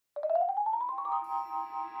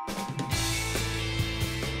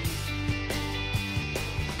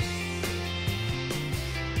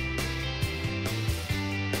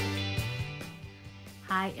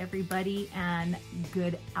Hi everybody, and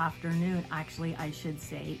good afternoon. Actually, I should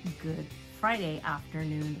say good Friday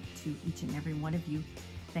afternoon to each and every one of you.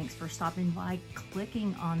 Thanks for stopping by,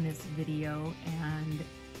 clicking on this video, and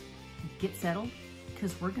get settled,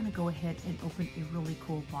 because we're gonna go ahead and open a really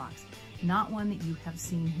cool box. Not one that you have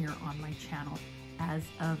seen here on my channel as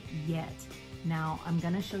of yet. Now, I'm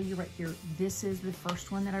gonna show you right here. This is the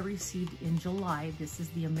first one that I received in July. This is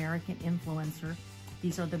the American Influencer.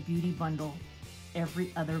 These are the beauty bundle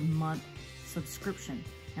every other month subscription.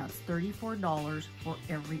 Now it's $34 for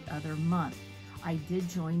every other month. I did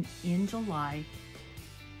join in July.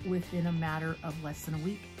 Within a matter of less than a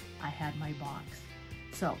week, I had my box.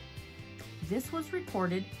 So this was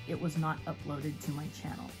recorded. It was not uploaded to my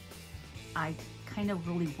channel. I kind of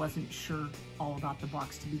really wasn't sure all about the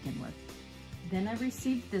box to begin with. Then I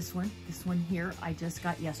received this one. This one here I just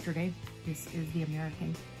got yesterday. This is the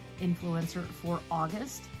American Influencer for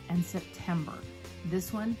August and September.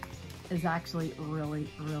 This one is actually really,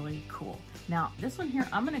 really cool. Now, this one here,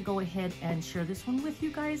 I'm gonna go ahead and share this one with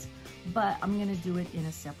you guys, but I'm gonna do it in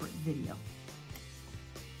a separate video.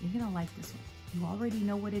 You're gonna like this one. You already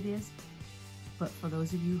know what it is, but for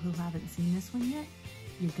those of you who haven't seen this one yet,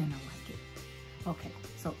 you're gonna like it. Okay,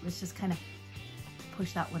 so let's just kind of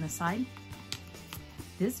push that one aside.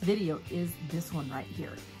 This video is this one right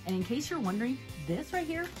here. And in case you're wondering, this right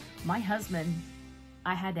here, my husband,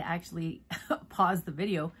 I had to actually pause the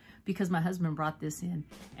video because my husband brought this in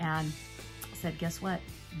and said, guess what?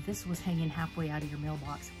 This was hanging halfway out of your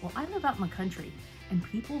mailbox. Well, I live out in the country and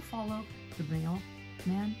people follow the mailman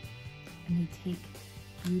and they take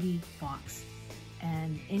beauty box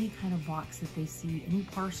and any kind of box that they see, any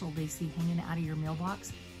parcel they see hanging out of your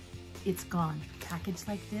mailbox, it's gone. Packaged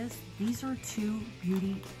like this, these are 2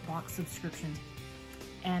 beauty box subscriptions.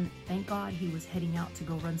 And thank God he was heading out to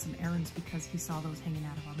go run some errands because he saw those hanging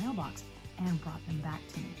out of our mailbox and brought them back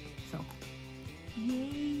to me. So,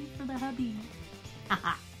 yay for the hubby.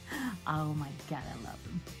 Oh my God, I love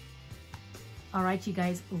them. All right, you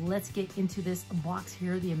guys, let's get into this box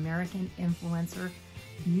here, the American Influencer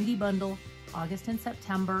Beauty Bundle, August and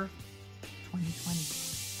September 2020.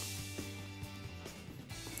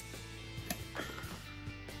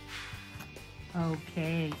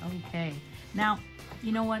 Okay. Now,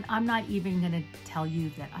 you know what? I'm not even gonna tell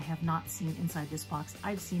you that I have not seen inside this box.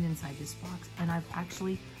 I've seen inside this box and I've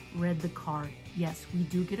actually read the card. Yes, we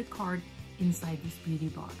do get a card inside this beauty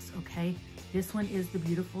box, okay? This one is the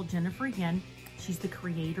beautiful Jennifer Yen. She's the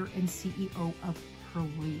creator and CEO of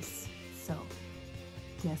Purlisse. So,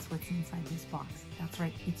 guess what's inside this box? That's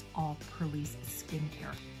right, it's all Purlisse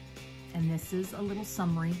skincare. And this is a little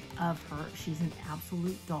summary of her. She's an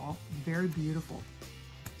absolute doll, very beautiful.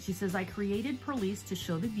 She says, I created Purlisse to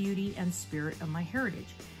show the beauty and spirit of my heritage.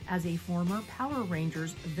 As a former Power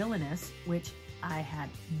Rangers villainess, which I had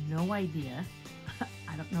no idea,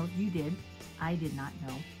 I don't know if you did, I did not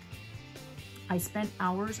know. I spent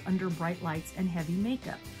hours under bright lights and heavy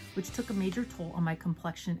makeup, which took a major toll on my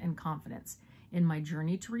complexion and confidence. In my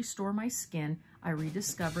journey to restore my skin, I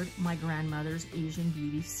rediscovered my grandmother's Asian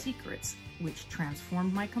beauty secrets, which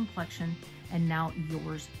transformed my complexion and now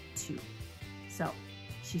yours too. So,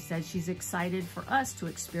 she says she's excited for us to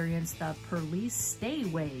experience the Purlisse Stay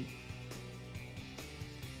Way.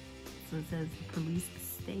 So it says Purlisse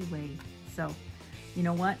Stay Way. So, you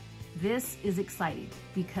know what? This is exciting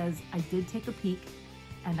because I did take a peek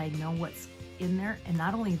and I know what's in there. And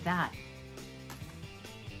not only that,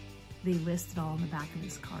 they list it all on the back of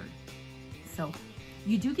this card. So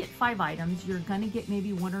you do get 5 items. You're gonna get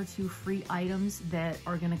maybe 1 or 2 free items that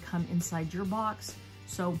are gonna come inside your box.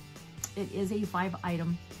 So it is a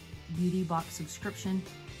 5-item beauty box subscription.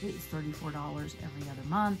 It is $34 every other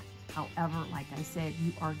month. However, like I said,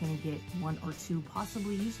 you are gonna get 1 or 2,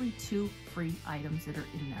 possibly usually 2 free items that are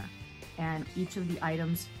in there. And each of the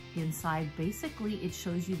items inside, basically it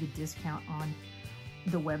shows you the discount on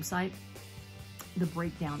the website, the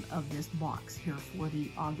breakdown of this box here for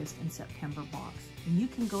the August and September box. And you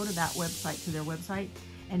can go to that website, to their website,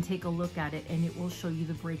 and take a look at it, and it will show you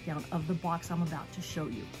the breakdown of the box I'm about to show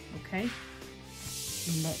you, okay?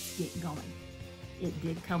 Let's get going. It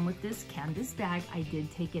did come with this canvas bag. I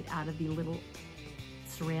did take it out of the little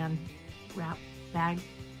saran wrap bag.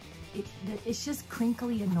 It's just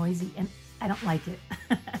crinkly and noisy, and I don't like it.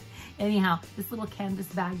 Anyhow, this little canvas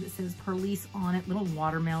bag that says Purlisse on it, little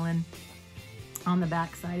watermelon. On the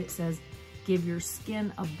back side, it says, give your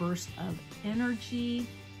skin a burst of energy.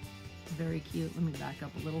 Very cute. Let me back up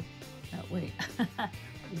a little that way.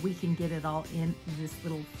 we can get it all in this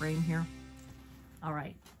little frame here. All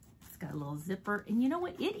right, it's got a little zipper, and you know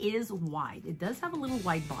what? It is wide. It does have a little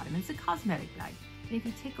wide bottom. It's a cosmetic bag. And if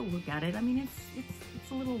you take a look at it, I mean,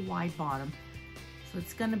 it's a little wide bottom, so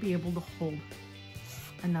it's gonna be able to hold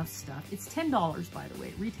enough stuff. It's $10, by the way.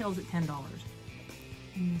 It retails at $10.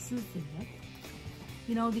 And this is it.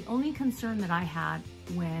 You know, the only concern that I had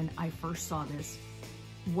when I first saw this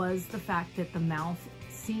was the fact that the mouth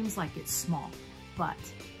seems like it's small, but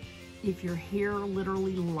if you're here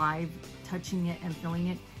literally live touching it and filling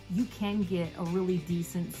it, you can get a really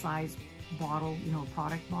decent sized bottle, you know,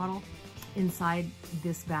 product bottle inside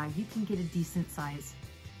this bag. You can get a decent size,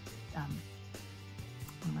 what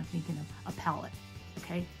am I thinking of? A pallet,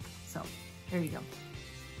 okay? So there you go.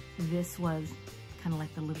 This was kind of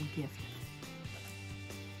like the little gift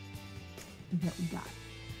that we got.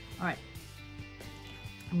 All right,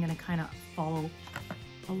 I'm gonna kind of follow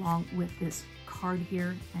along with this card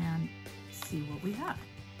here and see what we have.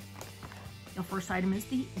 The first item is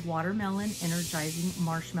the Watermelon Energizing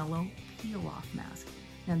Marshmallow Peel-Off Mask.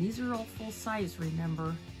 Now these are all full size,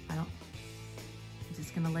 remember. I'm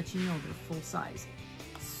just gonna let you know they're full size.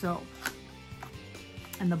 So,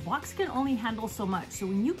 and the box can only handle so much. So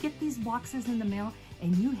when you get these boxes in the mail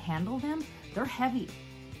and you handle them, they're heavy.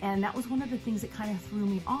 And that was one of the things that kind of threw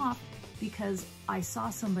me off, because I saw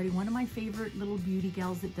somebody, one of my favorite little beauty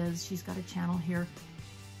gals that does, she's got a channel here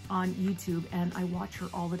on YouTube and I watch her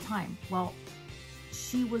all the time. Well,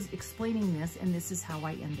 she was explaining this and this is how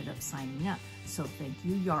I ended up signing up. So thank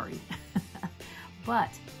you, Yari. But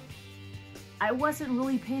I wasn't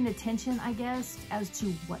really paying attention, I guess, as to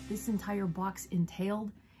what this entire box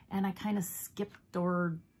entailed. And I kind of skipped,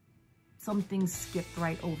 or some things skipped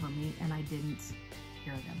right over me and I didn't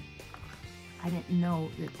hear them. I didn't know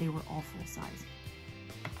that they were all full size.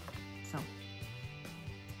 So,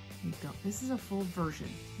 here you go. This is a full version,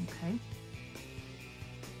 okay?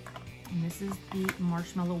 And this is the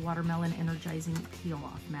Marshmallow Watermelon Energizing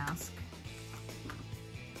Peel-Off Mask.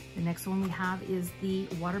 The next one we have is the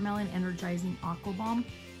Watermelon Energizing Aqua Bomb.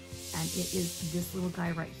 And it is this little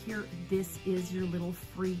guy right here. This is your little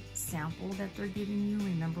free sample that they're giving you.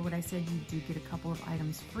 Remember what I said, you do get a couple of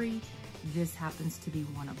items free. This happens to be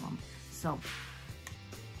one of them. So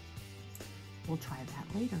we'll try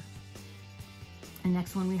that later. The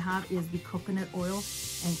next one we have is the Coconut Oil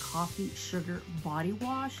and Coffee Sugar Body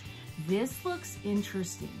Wash. This looks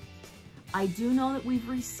interesting. I do know that we've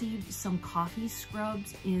received some coffee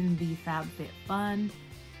scrubs in the FabFitFun,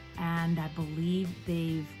 and I believe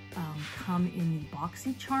they've come in the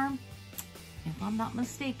BoxyCharm, if I'm not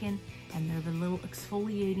mistaken, and they're the little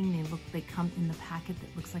exfoliating, they come in the packet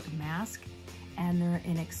that looks like a mask, and they're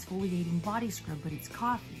an exfoliating body scrub, but it's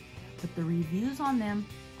coffee. But the reviews on them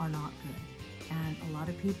are not good, and a lot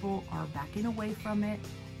of people are backing away from it,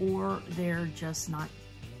 or they're just not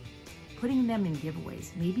putting them in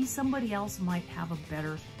giveaways. Maybe somebody else might have a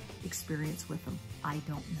better experience with them. I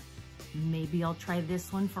don't know. Maybe I'll try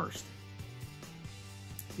this one first,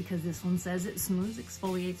 because this one says it smooths,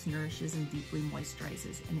 exfoliates, nourishes, and deeply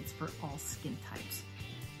moisturizes, and it's for all skin types.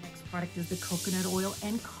 Next product is the Coconut Oil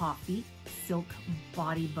and Coffee Silk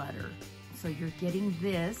Body Butter. So you're getting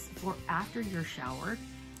this for after you're showered,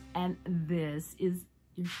 and this is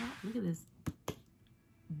your shower. Look at this.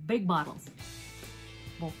 Big bottles,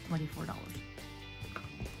 both $24.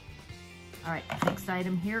 All right, next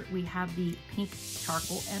item here, we have the Pink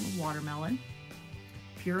Charcoal and Watermelon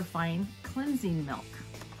Purifying Cleansing Milk.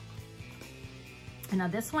 And now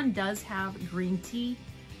this one does have green tea,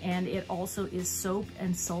 and it also is soap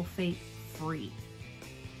and sulfate free.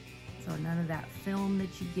 So none of that film that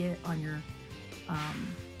you get on your,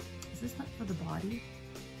 is this not for the body?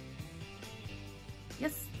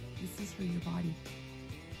 Yes, this is for your body.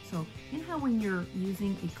 So you know how when you're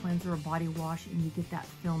using a cleanser or body wash and you get that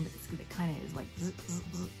film that kind of is like zzz, zzz,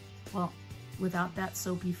 zzz. Well, without that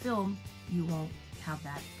soapy film, you won't have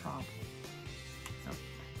that problem. So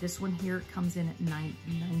this one here comes in at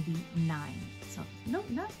 $9.99. So no,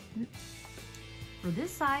 not for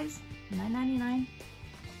this size, $9.99.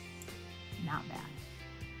 Not bad.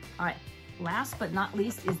 All right, last but not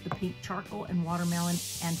least is the Pink Charcoal and Watermelon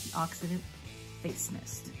Antioxidant Face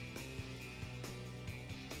Mist.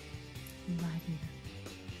 Right here.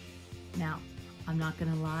 Now, I'm not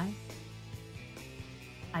gonna lie,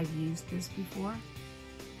 I've used this before.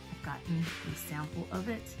 I've gotten a sample of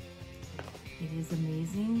it. It is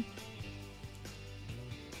amazing.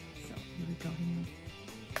 So here we go here.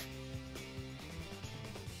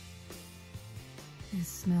 It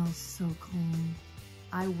smells so clean.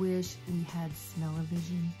 I wish we had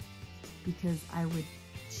smell-o-vision, because I would,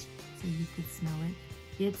 so you could smell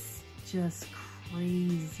it. It's just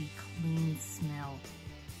crazy clean smell.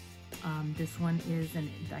 This one is,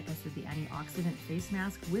 like I said, the antioxidant face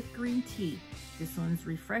mask with green tea. This one's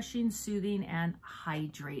refreshing, soothing, and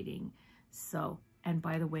hydrating. So, and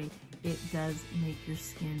by the way, it does make your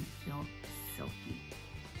skin feel silky.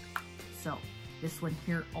 So, this one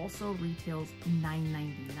here also retails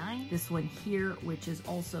 $9.99. This one here, which is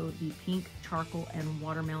also the pink charcoal and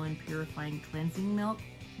watermelon purifying cleansing milk,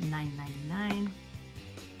 $9.99.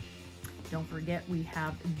 Don't forget, we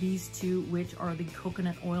have these two, which are the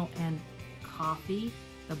coconut oil and coffee,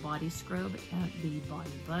 the body scrub and the body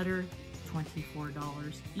butter,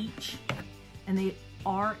 $24 each. And they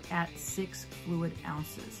are at 6 fluid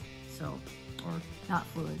ounces. So, or not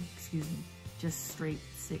fluid, excuse me, just straight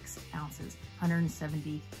 6 ounces,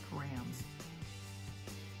 170 grams.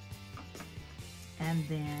 And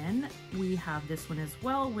then we have this one as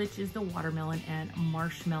well, which is the watermelon and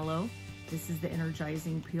marshmallow. This is the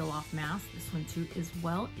energizing peel off mask. This one too as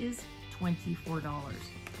well is $24.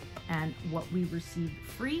 And what we received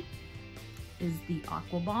free is the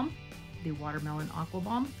Aqua Bomb, the watermelon Aqua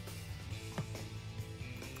Bomb,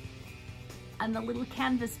 and the little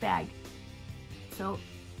canvas bag. So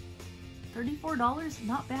 $34,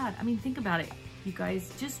 not bad. I mean, think about it, you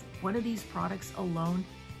guys, just one of these products alone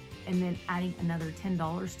and then adding another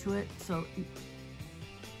 $10 to it. So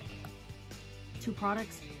 2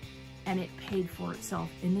 products and it paid for itself.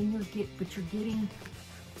 And then you're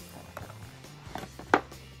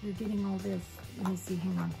getting all this. Let me see,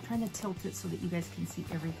 hang on. I'm trying to tilt it so that you guys can see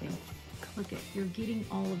everything. Look at, you're getting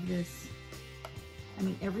all of this. I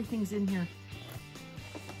mean, everything's in here.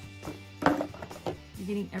 You're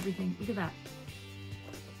getting everything. Look at that.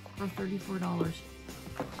 For $34.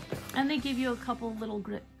 And they give you a couple little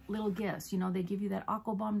gifts. You know, they give you that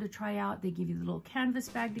Aqua Bomb to try out. They give you the little canvas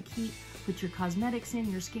bag to keep, put your cosmetics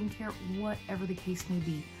in, your skincare, whatever the case may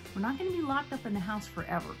be. We're not going to be locked up in the house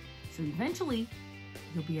forever. So eventually,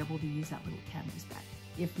 you'll be able to use that little canvas bag.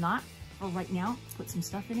 If not, for right now, put some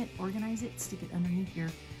stuff in it, organize it, stick it underneath your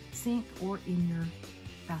sink or in your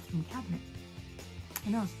bathroom cabinet.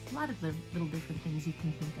 And there's a lot of little different things you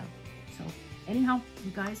can think of. So anyhow,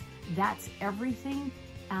 you guys, that's everything.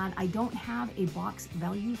 And I don't have a box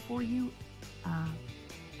value for you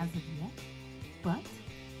as of yet, but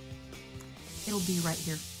it'll be right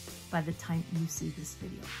here by the time you see this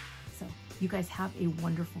video. So you guys have a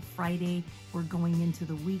wonderful Friday. We're going into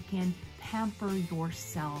the weekend. Pamper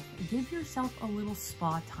yourself. Give yourself a little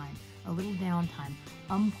spa time, a little downtime.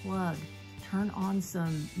 Unplug. Turn on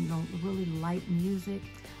some, you know, really light music.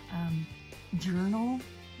 Journal.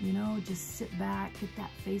 You know, just sit back, get that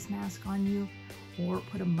face mask on you, or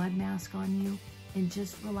put a mud mask on you, and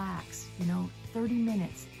just relax. You know, 30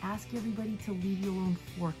 minutes. Ask everybody to leave you alone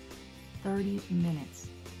for 30 minutes,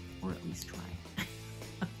 or at least try.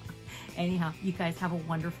 Anyhow, you guys have a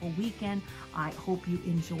wonderful weekend. I hope you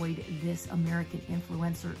enjoyed this American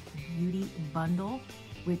Influencer Beauty Bundle,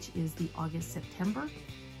 which is the August-September.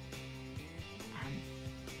 And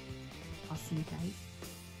I'll see you guys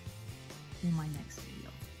in my next video.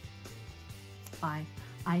 Bye.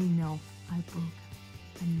 I know I broke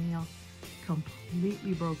a nail,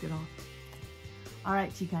 completely broke it off. All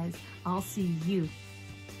right, you guys, I'll see you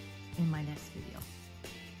in my next video.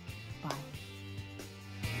 Bye.